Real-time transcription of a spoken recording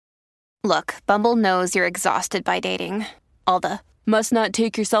Look, Bumble knows you're exhausted by dating. All the must not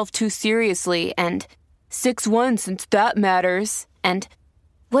take yourself too seriously and 6'1" since that matters. And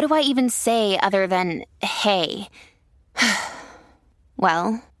what do I even say other than hey?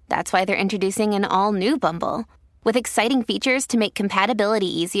 Well, that's why they're introducing an all-new Bumble with exciting features to make compatibility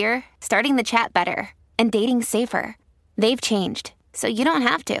easier, starting the chat better, and dating safer. They've changed, so you don't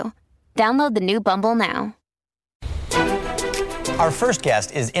have to. Download the new Bumble now. Our first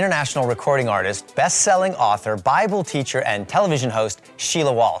guest is international recording artist, best-selling author, Bible teacher, and television host,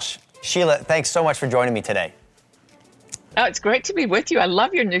 Sheila Walsh. Sheila, thanks so much for joining me today. Oh, it's great to be with you. I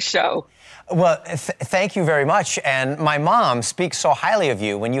love your new show. Well, thank you very much. And my mom speaks so highly of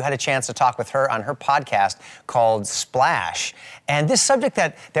you when you had a chance to talk with her on her podcast called Splash. And this subject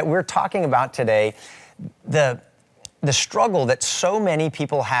that we're talking about today, the struggle that so many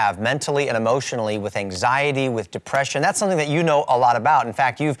people have mentally and emotionally with anxiety, with depression, that's something that you know a lot about. In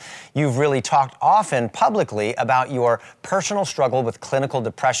fact, you've really talked often publicly about your personal struggle with clinical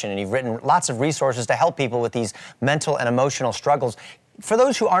depression, and you've written lots of resources to help people with these mental and emotional struggles. For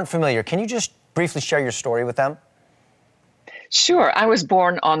those who aren't familiar, can you just briefly share your story with them? Sure. I was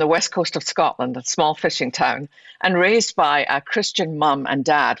born on the west coast of Scotland, a small fishing town, and raised by a Christian mum and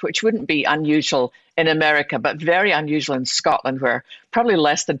dad, which wouldn't be unusual in America, but very unusual in Scotland, where probably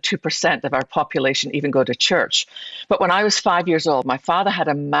less than 2% of our population even go to church. But when I was 5 years old, my father had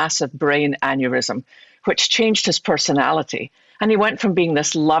a massive brain aneurysm, which changed his personality. And he went from being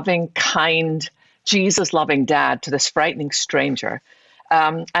this loving, kind, Jesus-loving dad to this frightening stranger.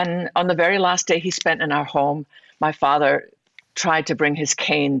 And on the very last day he spent in our home, my father tried to bring his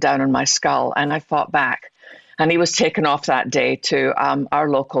cane down on my skull, and I fought back. And he was taken off that day to our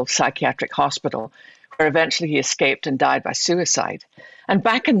local psychiatric hospital, where eventually he escaped and died by suicide. And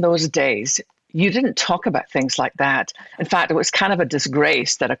back in those days, you didn't talk about things like that. In fact, it was kind of a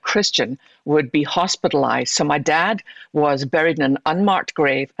disgrace that a Christian would be hospitalized. So my dad was buried in an unmarked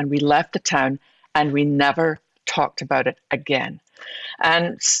grave, and we left the town, and we never talked about it again.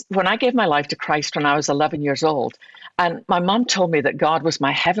 And when I gave my life to Christ when I was 11 years old, and my mom told me that God was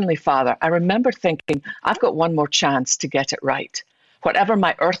my heavenly father, I remember thinking, I've got one more chance to get it right. Whatever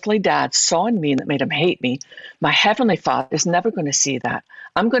my earthly dad saw in me that made him hate me, my heavenly father is never going to see that.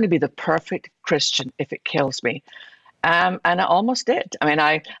 I'm going to be the perfect Christian if it kills me. And I almost did. I mean,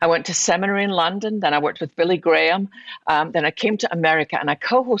 I went to seminary in London, then I worked with Billy Graham, then I came to America, and I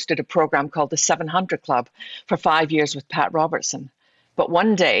co-hosted a program called the 700 Club for 5 years with Pat Robertson. But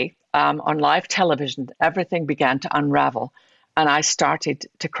one day on live television, everything began to unravel, and I started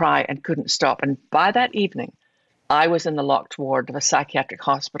to cry and couldn't stop. And by that evening, I was in the locked ward of a psychiatric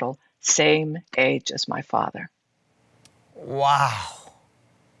hospital, same age as my father. Wow.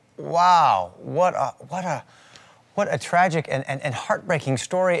 What a tragic and heartbreaking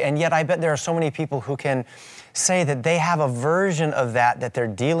story. And yet I bet there are so many people who can say that they have a version of that they're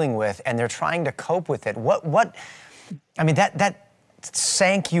dealing with, and they're trying to cope with it. I mean, that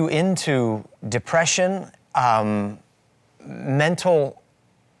sank you into depression, mental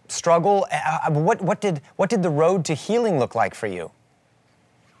struggle. What did the road to healing look like for you?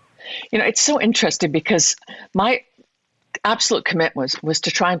 You know, it's so interesting because my absolute commitment was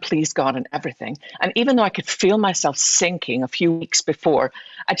to try and please God in everything. And even though I could feel myself sinking a few weeks before,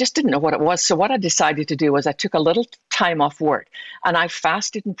 I just didn't know what it was. So what I decided to do was I took a little time off work, and I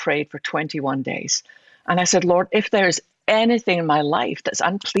fasted and prayed for 21 days. And I said, Lord, if there's anything in my life that's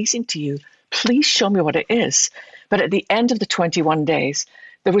unpleasing to you, please show me what it is. But at the end of the 21 days,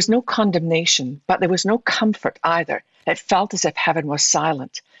 there was no condemnation, but there was no comfort either. It felt as if heaven was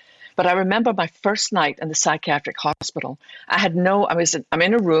silent. But I remember my first night in the psychiatric hospital. I'm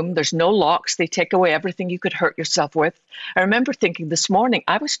in a room, there's no locks, they take away everything you could hurt yourself with. I remember thinking this morning,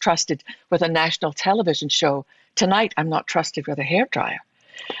 I was trusted with a national television show. Tonight, I'm not trusted with a hairdryer.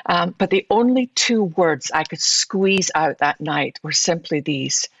 But the only two words I could squeeze out that night were simply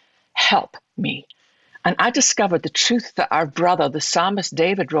these: help me. And I discovered the truth that our brother, the psalmist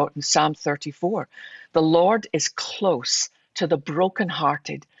David, wrote in Psalm 34. The Lord is close to the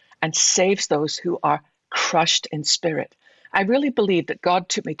brokenhearted and saves those who are crushed in spirit. I really believe that God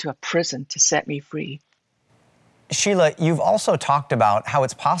took me to a prison to set me free. Sheila, you've also talked about how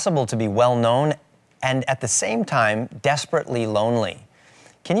it's possible to be well-known and at the same time desperately lonely.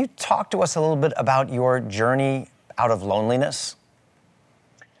 Can you talk to us a little bit about your journey out of loneliness?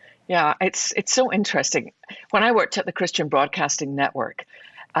 Yeah, it's so interesting. When I worked at the Christian Broadcasting Network,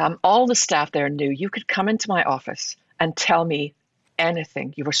 all the staff there knew you could come into my office and tell me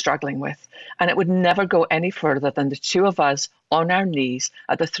anything you were struggling with, and it would never go any further than the two of us on our knees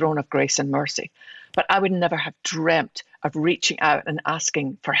at the throne of grace and mercy. But I would never have dreamt of reaching out and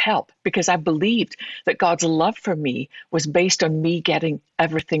asking for help, because I believed that God's love for me was based on me getting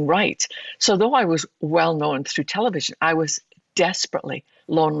everything right. So though I was well known through television, I was desperately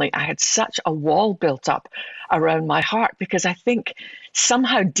lonely. I had such a wall built up around my heart, because I think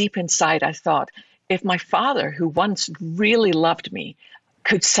somehow deep inside I thought, if my father, who once really loved me,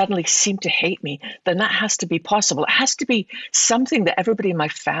 could suddenly seem to hate me, then that has to be possible. It has to be something that everybody in my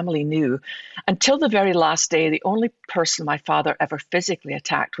family knew. Until the very last day, the only person my father ever physically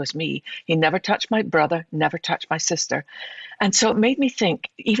attacked was me. He never touched my brother, never touched my sister. And so it made me think,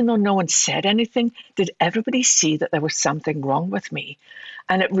 even though no one said anything, did everybody see that there was something wrong with me?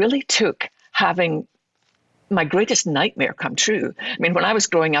 And it really took having my greatest nightmare come true. I mean, when I was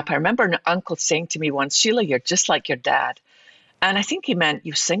growing up, I remember an uncle saying to me once, "Sheila, you're just like your dad." And I think he meant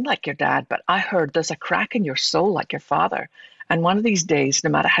you sing like your dad, but I heard there's a crack in your soul like your father. And one of these days,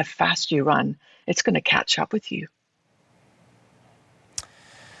 no matter how fast you run, it's going to catch up with you.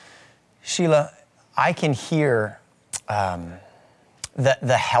 Sheila, I can hear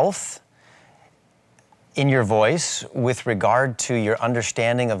the health in your voice with regard to your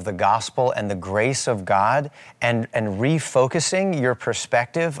understanding of the gospel and the grace of God, and refocusing your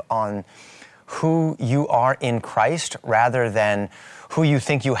perspective on who you are in Christ rather than who you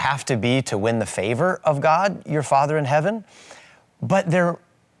think you have to be to win the favor of God, your Father in heaven. But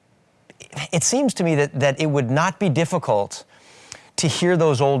it seems to me that it would not be difficult to hear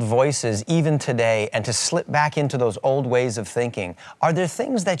those old voices even today and to slip back into those old ways of thinking. Are there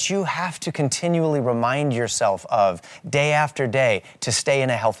things that you have to continually remind yourself of day after day to stay in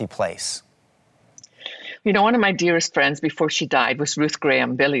a healthy place? You know, one of my dearest friends before she died was Ruth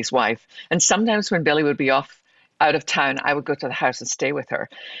Graham, Billy's wife. And sometimes when Billy would be out of town, I would go to the house and stay with her.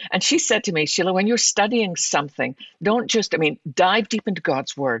 And she said to me, "Sheila, when you're studying something, don't just, dive deep into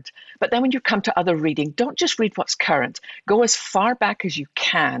God's word. But then when you come to other reading, don't just read what's current. Go as far back as you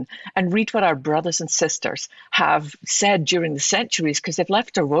can and read what our brothers and sisters have said during the centuries, because they've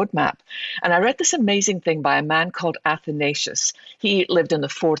left a roadmap." And I read this amazing thing by a man called Athanasius. He lived in the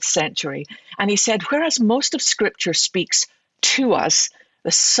 4th century. And he said, whereas most of Scripture speaks to us,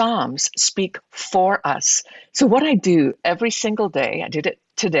 the Psalms speak for us. So what I do every single day, I did it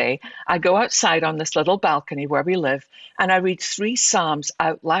today, I go outside on this little balcony where we live, and I read 3 Psalms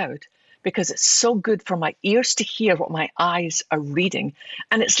out loud, because it's so good for my ears to hear what my eyes are reading.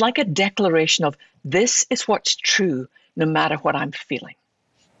 And it's like a declaration of, this is what's true, no matter what I'm feeling.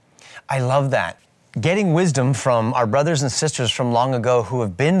 I love that. Getting wisdom from our brothers and sisters from long ago who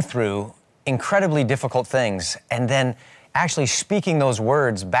have been through incredibly difficult things, and then actually speaking those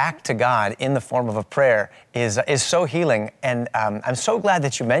words back to God in the form of a prayer is so healing. And I'm so glad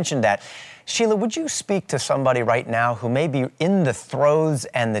that you mentioned that. Sheila, would you speak to somebody right now who may be in the throes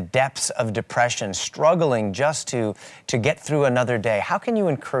and the depths of depression, struggling just to get through another day? How can you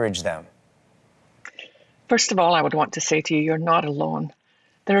encourage them? First of all, I would want to say to you, you're not alone.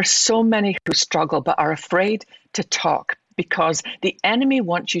 There are so many who struggle but are afraid to talk because the enemy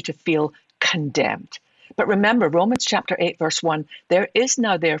wants you to feel condemned. But remember, Romans chapter 8, verse 1, there is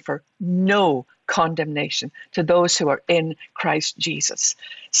now therefore no condemnation to those who are in Christ Jesus.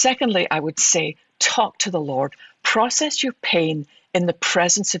 Secondly, I would say, talk to the Lord. Process your pain in the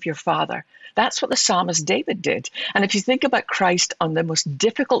presence of your Father. That's what the psalmist David did. And if you think about Christ on the most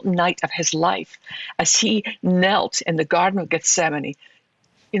difficult night of his life, as he knelt in the Garden of Gethsemane,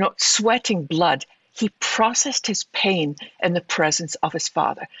 sweating blood, he processed his pain in the presence of his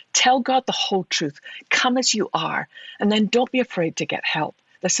Father. Tell God the whole truth. Come as you are. And then don't be afraid to get help.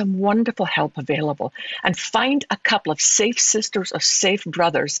 There's some wonderful help available. And find a couple of safe sisters or safe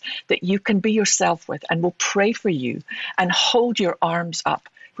brothers that you can be yourself with, and will pray for you and hold your arms up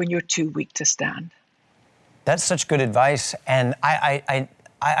when you're too weak to stand. That's such good advice. And I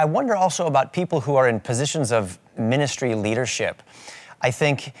wonder also about people who are in positions of ministry leadership. I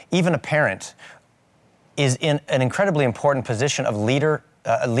think even a parent is in an incredibly important position of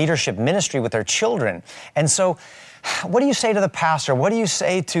leadership ministry with their children. And so what do you say to the pastor? What do you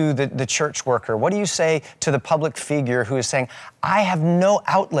say to the church worker? What do you say to the public figure who is saying, I have no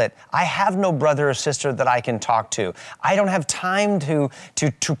outlet. I have no brother or sister that I can talk to. I don't have time to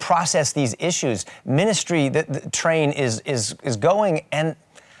process these issues. Ministry, the train is going, and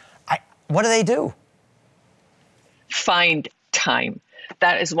what do they do? Find time.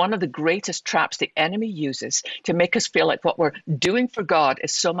 That is one of the greatest traps the enemy uses to make us feel like what we're doing for God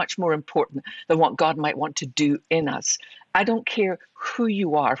is so much more important than what God might want to do in us. I don't care who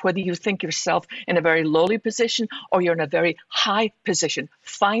you are, whether you think yourself in a very lowly position or you're in a very high position.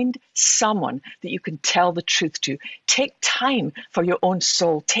 Find someone that you can tell the truth to. Take time for your own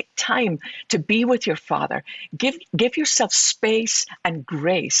soul. Take time to be with your Father. Give yourself space and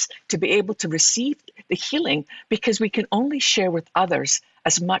grace to be able to receive the healing, because we can only share with others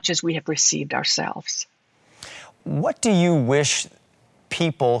as much as we have received ourselves. What do you wish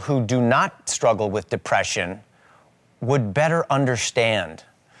people who do not struggle with depression would better understand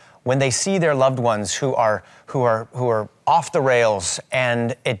when they see their loved ones who are off the rails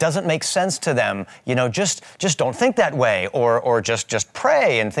and it doesn't make sense to them? You know, just don't think that way, or just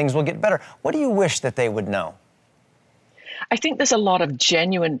pray and things will get better. What do you wish that they would know? I think there's a lot of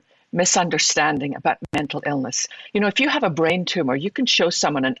genuine misunderstanding about mental illness. You know, if you have a brain tumor, you can show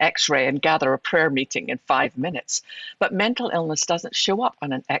someone an X-ray and gather a prayer meeting in 5 minutes. But mental illness doesn't show up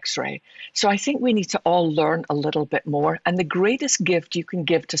on an X-ray. So I think we need to all learn a little bit more. And the greatest gift you can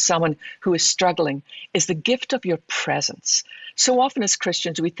give to someone who is struggling is the gift of your presence. So often as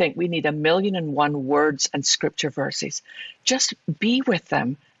Christians, we think we need 1,000,001 words and scripture verses. Just be with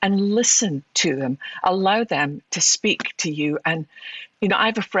them and listen to them. Allow them to speak to you. And, you know, I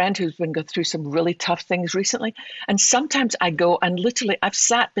have a friend who's been going through some really tough things recently. And sometimes I go and literally I've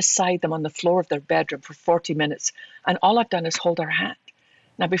sat beside them on the floor of their bedroom for 40 minutes. And all I've done is hold her hand.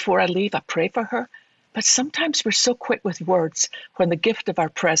 Now, before I leave, I pray for her. But sometimes we're so quick with words when the gift of our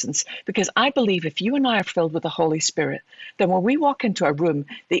presence, because I believe if you and I are filled with the Holy Spirit, then when we walk into a room,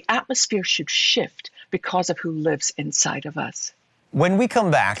 the atmosphere should shift because of who lives inside of us. When we come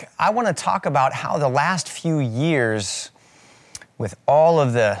back, I want to talk about how the last few years, with all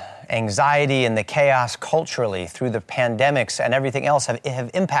of the anxiety and the chaos culturally through the pandemics and everything else,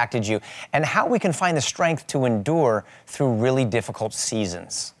 have impacted you, and how we can find the strength to endure through really difficult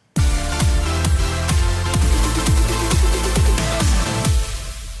seasons.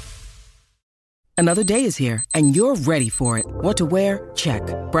 Another day is here, and you're ready for it. What to wear? Check.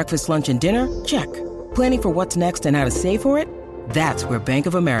 Breakfast, lunch, and dinner? Check. Planning for what's next and how to save for it? That's where Bank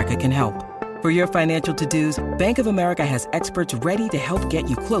of America can help. For your financial to-dos, Bank of America has experts ready to help get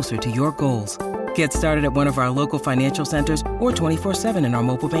you closer to your goals. Get started at one of our local financial centers or 24/7 in our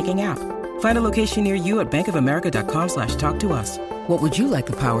mobile banking app. Find a location near you at bankofamerica.com/talktous. What would you like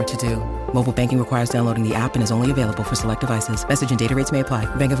the power to do? Mobile banking requires downloading the app and is only available for select devices. Message and data rates may apply.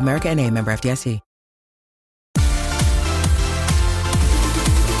 Bank of America N.A., member FDIC.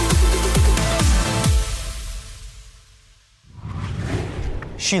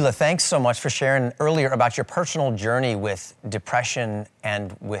 Sheila, thanks so much for sharing earlier about your personal journey with depression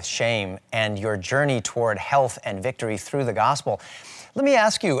and with shame, and your journey toward health and victory through the gospel. Let me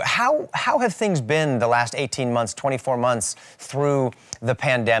ask you, how have things been the last 18 months, 24 months through the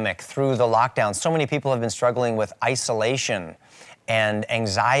pandemic, through the lockdown? So many people have been struggling with isolation and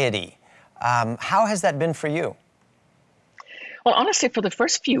anxiety. How has that been for you? Well, honestly, for the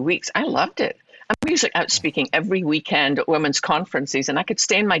first few weeks, I loved it. I'm usually out speaking every weekend at women's conferences, and I could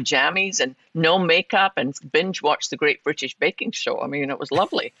stay in my jammies and no makeup and binge watch the Great British Baking Show. I mean, it was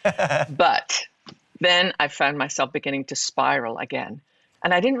lovely. But then I found myself beginning to spiral again.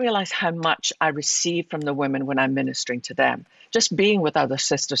 And I didn't realize how much I received from the women when I'm ministering to them. Just being with other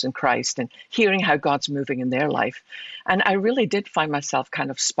sisters in Christ and hearing how God's moving in their life. And I really did find myself kind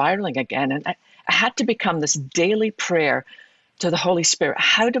of spiraling again. And I had to become this daily prayer to the Holy Spirit.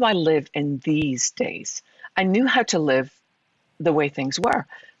 How do I live in these days? I knew how to live the way things were,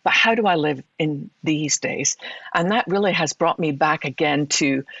 but how do I live in these days? And that really has brought me back again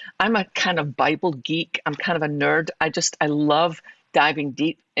to, I'm a kind of Bible geek. I'm kind of a nerd. I love diving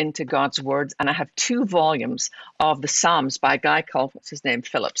deep into God's words. And I have 2 volumes of the Psalms by a guy called, what's his name,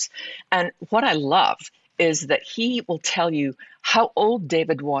 Phillips. And what I love is that he will tell you how old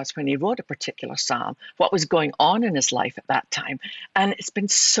David was when he wrote a particular psalm, what was going on in his life at that time. And it's been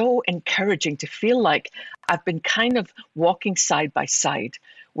so encouraging to feel like I've been kind of walking side by side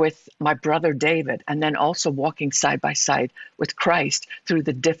with my brother David, and then also walking side by side with Christ through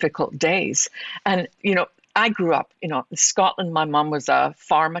the difficult days. And, you know, I grew up, in Scotland. My mum was a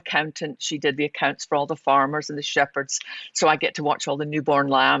farm accountant. She did the accounts for all the farmers and the shepherds. So I get to watch all the newborn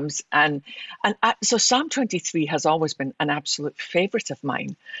lambs. So Psalm 23 has always been an absolute favorite of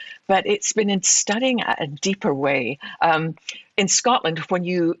mine. But it's been in studying a deeper way. In Scotland, when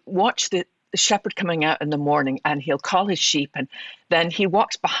you watch the shepherd coming out in the morning, and he'll call his sheep, and then he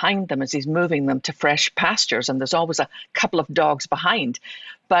walks behind them as he's moving them to fresh pastures, and there's always a couple of dogs behind.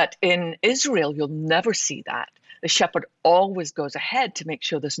 But in Israel, you'll never see that. The shepherd always goes ahead to make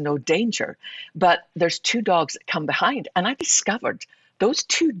sure there's no danger, but there's 2 dogs that come behind. And I discovered those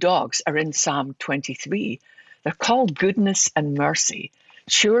 2 dogs are in Psalm 23. They're called goodness and mercy.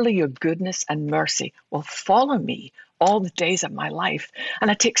 Surely your goodness and mercy will follow me all the days of my life. And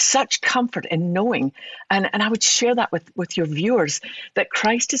I take such comfort in knowing, and I would share that with your viewers, that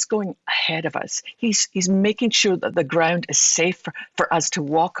Christ is going ahead of us. He's making sure that the ground is safe for us to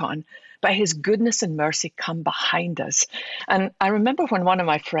walk on. But his goodness and mercy come behind us. And I remember when one of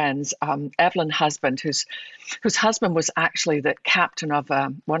my friends, Evelyn Husband, whose husband was actually the captain of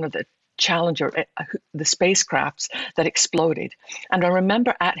one of the Challenger, the spacecrafts that exploded. And I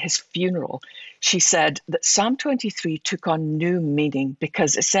remember at his funeral, she said that Psalm 23 took on new meaning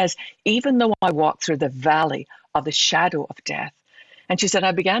because it says, even though I walk through the valley of the shadow of death. And she said,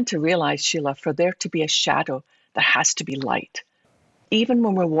 I began to realize, Sheila, for there to be a shadow, there has to be light. Even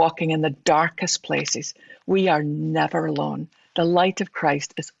when we're walking in the darkest places, we are never alone. The light of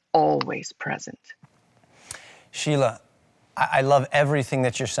Christ is always present. Sheila, I love everything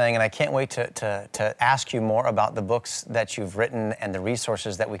that you're saying, and I can't wait to ask you more about the books that you've written and the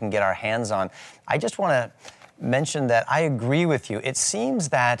resources that we can get our hands on. I just want to mention that I agree with you. It seems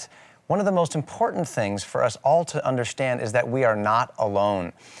that one of the most important things for us all to understand is that we are not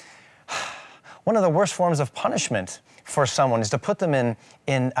alone. One of the worst forms of punishment for someone is to put them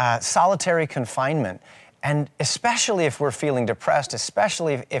in solitary confinement. And especially if we're feeling depressed,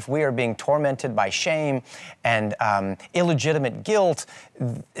 especially if we are being tormented by shame and illegitimate guilt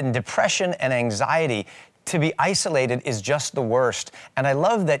and depression and anxiety, to be isolated is just the worst. And I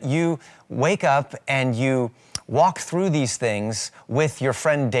love that you wake up and you walk through these things with your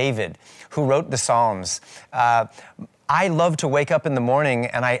friend David, who wrote the Psalms. I love to wake up in the morning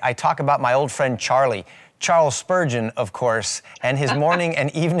and I talk about my old friend Charles Spurgeon, of course, and his morning and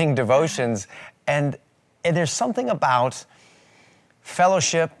evening devotions. And there's something about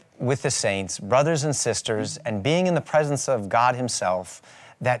fellowship with the saints, brothers and sisters, and being in the presence of God himself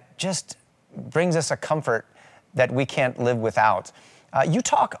that just brings us a comfort that we can't live without. You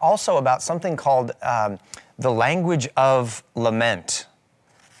talk also about something called the language of lament.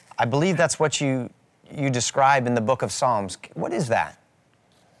 I believe that's what you describe in the book of Psalms. What is that?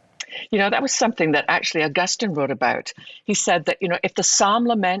 You know, that was something that actually Augustine wrote about. He said that, if the psalm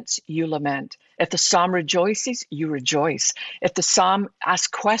laments, you lament. If the psalm rejoices, you rejoice. If the psalm asks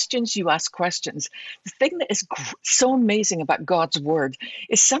questions, you ask questions. The thing that is so amazing about God's word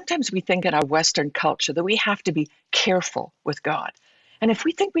is sometimes we think in our Western culture that we have to be careful with God. And if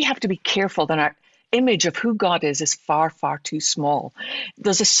we think we have to be careful, then our image of who God is far, far too small.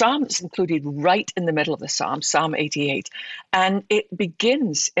 There's a psalm that's included right in the middle of the psalm, Psalm 88, and it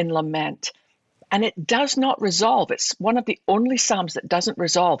begins in lament. And it does not resolve. It's one of the only psalms that doesn't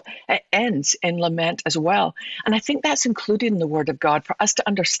resolve. It ends in lament as well. And I think that's included in the Word of God for us to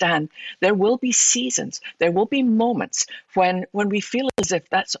understand there will be seasons, there will be moments when we feel as if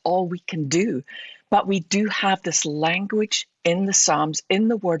that's all we can do. But we do have this language in the Psalms, in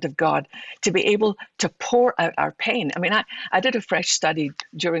the Word of God, to be able to pour out our pain. I mean, I did a fresh study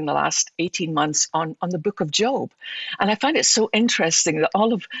during the last 18 months on the book of Job. And I find it so interesting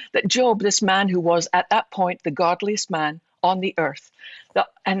that Job, this man who was at that point the godliest man on the earth,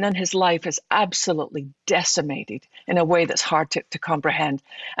 and then his life is absolutely decimated in a way that's hard to comprehend.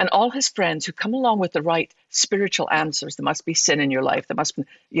 And all his friends who come along with the right spiritual answers, there must be sin in your life,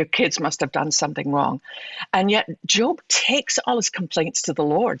 your kids must have done something wrong. And yet Job takes all his complaints to the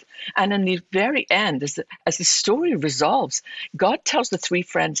Lord. And in the very end, as the story resolves, God tells the three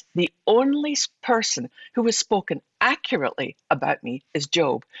friends, the only person who has spoken accurately about me is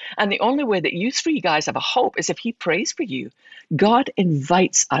Job. And the only way that you three guys have a hope is if he prays for you. God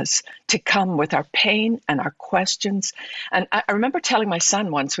invites us to come with our pain and our questions. And I remember telling my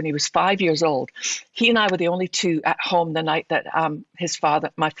son once when he was 5 years old, he and I were the only two at home the night that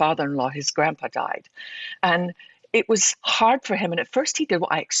my father-in-law, his grandpa, died. And it was hard for him. And at first he did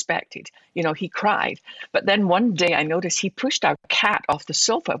what I expected. He cried. But then one day I noticed he pushed our cat off the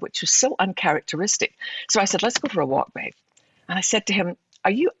sofa, which was so uncharacteristic. So I said, let's go for a walk, babe. And I said to him,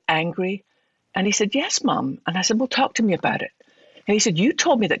 are you angry? And he said, yes, Mom. And I said, well, talk to me about it. And he said, you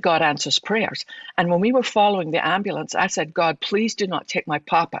told me that God answers prayers. And when we were following the ambulance, I said, God, please do not take my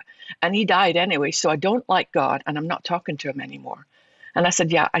papa. And he died anyway, so I don't like God, and I'm not talking to him anymore. And I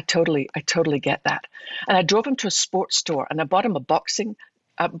said, yeah, I totally get that. And I drove him to a sports store, and I bought him boxing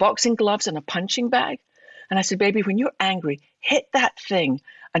gloves and a punching bag. And I said, baby, when you're angry, hit that thing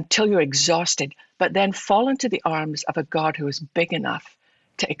until you're exhausted, but then fall into the arms of a God who is big enough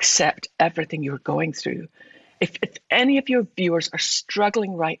to accept everything you're going through. If any of your viewers are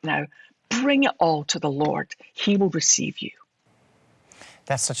struggling right now, bring it all to the Lord. He will receive you.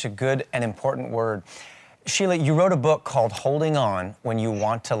 That's such a good and important word. Sheila, you wrote a book called Holding On When You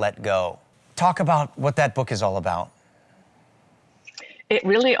Want to Let Go. Talk about what that book is all about. It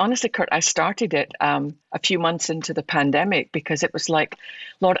really, honestly, Kurt, I started it a few months into the pandemic because it was like,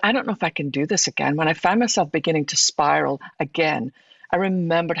 Lord, I don't know if I can do this again. When I found myself beginning to spiral again, I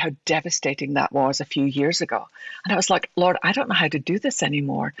remembered how devastating that was a few years ago. And I was like, Lord, I don't know how to do this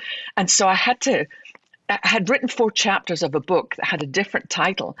anymore. And so I had written 4 chapters of a book that had a different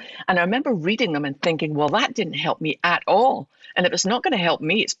title. And I remember reading them and thinking, well, that didn't help me at all. And if it's not going to help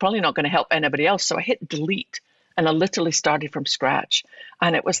me, it's probably not going to help anybody else. So I hit delete. And I literally started from scratch.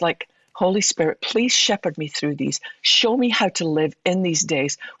 And it was like, Holy Spirit, please shepherd me through these. Show me how to live in these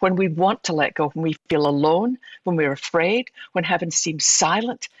days when we want to let go, when we feel alone, when we're afraid, when heaven seems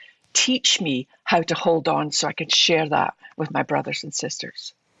silent. Teach me how to hold on so I can share that with my brothers and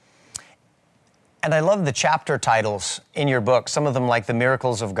sisters. And I love the chapter titles in your book, some of them like The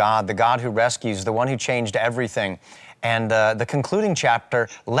Miracles of God, The God Who Rescues, The One Who Changed Everything. And the concluding chapter,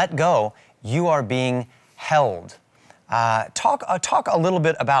 Let Go, You Are Being Held. Talk a little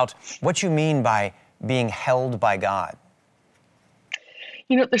bit about what you mean by being held by God.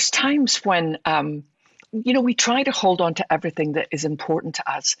 You know, there's times when, we try to hold on to everything that is important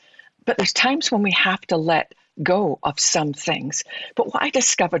to us, but there's times when we have to let go of some things. But what I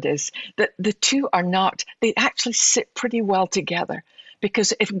discovered is that the two they actually sit pretty well together,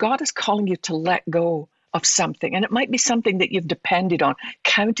 because if God is calling you to let go of something, and it might be something that you've depended on,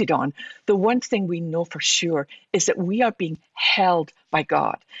 counted on, the one thing we know for sure is that we are being held by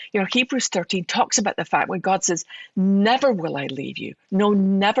God. You know, Hebrews 13 talks about the fact when God says, never will I leave you. No,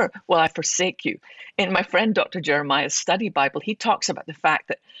 never will I forsake you. In my friend Dr. Jeremiah's study Bible, he talks about the fact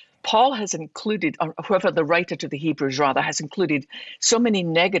that Paul has included, or whoever the writer to the Hebrews rather, has included so many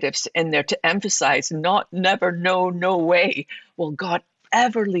negatives in there to emphasize not, never, no way will God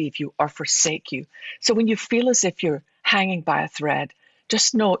ever leave you or forsake you. So when you feel as if you're hanging by a thread,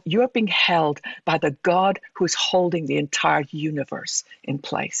 just know you're being held by the God who's holding the entire universe in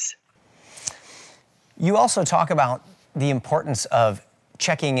place. You also talk about the importance of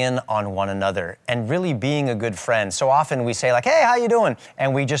checking in on one another and really being a good friend. So often we say like, hey, how you doing?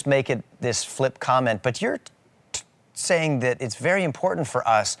 And we just make it this flip comment. But you're saying that it's very important for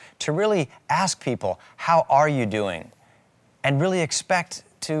us to really ask people, how are you doing? And really expect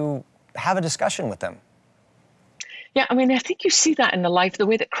to have a discussion with them. Yeah, I mean, I think you see that in the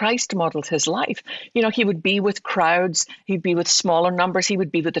way that Christ modeled his life. You know, he would be with crowds, he'd be with smaller numbers, he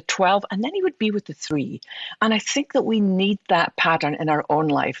would be with the 12, and then he would be with the 3. And I think that we need that pattern in our own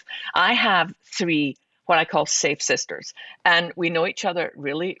life. I have 3 what I call safe sisters, and we know each other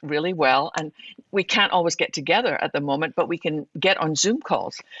really, really well. And we can't always get together at the moment, but we can get on Zoom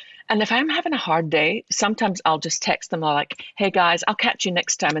calls. And if I'm having a hard day, sometimes I'll just text them like, hey guys, I'll catch you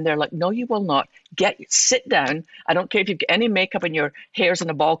next time. And they're like, no, you will not. Sit down. I don't care if you've got any makeup and your hair's in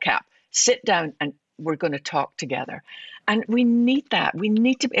a ball cap. Sit down and we're going to talk together. And we need that. We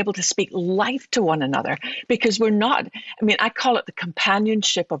need to be able to speak life to one another, because I call it the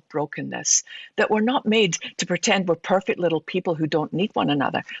companionship of brokenness, that we're not made to pretend we're perfect little people who don't need one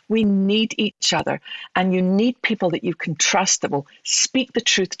another. We need each other, and you need people that you can trust that will speak the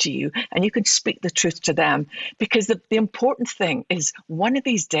truth to you, and you can speak the truth to them, because the important thing is one of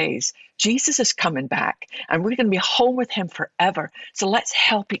these days, Jesus is coming back and we're going to be home with him forever. So let's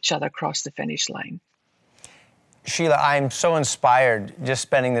help each other cross the finish line. Sheila, I'm so inspired just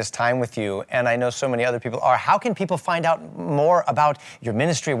spending this time with you, and I know so many other people are. How can people find out more about your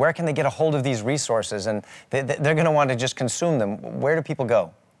ministry? Where can they get a hold of these resources? And they're going to want to just consume them. Where do people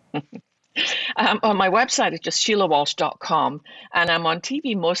go? On my website is just SheilaWalsh.com, and I'm on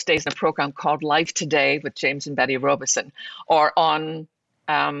TV most days in a program called Live Today with James and Betty Robeson, or on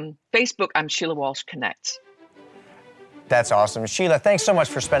Facebook, I'm Sheila Walsh Connects. That's awesome. Sheila, thanks so much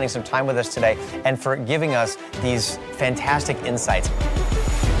for spending some time with us today and for giving us these fantastic insights.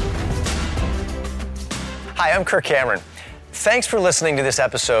 Hi, I'm Kirk Cameron. Thanks for listening to this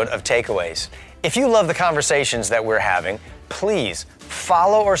episode of Takeaways. If you love the conversations that we're having, please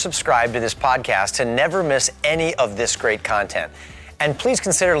follow or subscribe to this podcast to never miss any of this great content. And please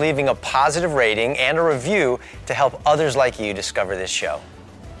consider leaving a positive rating and a review to help others like you discover this show.